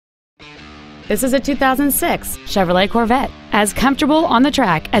This is a 2006 Chevrolet Corvette, as comfortable on the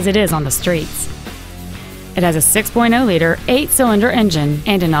track as it is on the streets. It has a 6.0-liter, 8-cylinder engine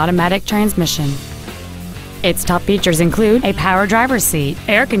and an automatic transmission. Its top features include a power driver's seat,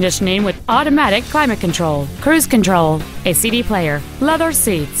 air conditioning with automatic climate control, cruise control, a CD player, leather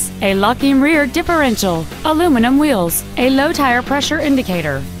seats, a locking rear differential, aluminum wheels, a low tire pressure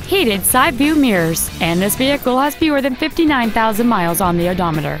indicator, heated side view mirrors, and this vehicle has fewer than 59,000 miles on the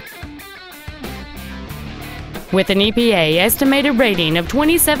odometer. With an EPA estimated rating of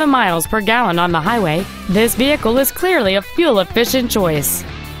 27 miles per gallon on the highway, this vehicle is clearly a fuel-efficient choice.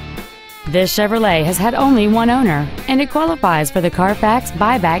 This Chevrolet has had only one owner, and it qualifies for the Carfax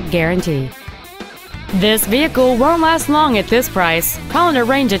buyback guarantee. This vehicle won't last long at this price. Call and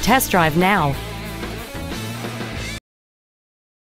arrange a test drive now.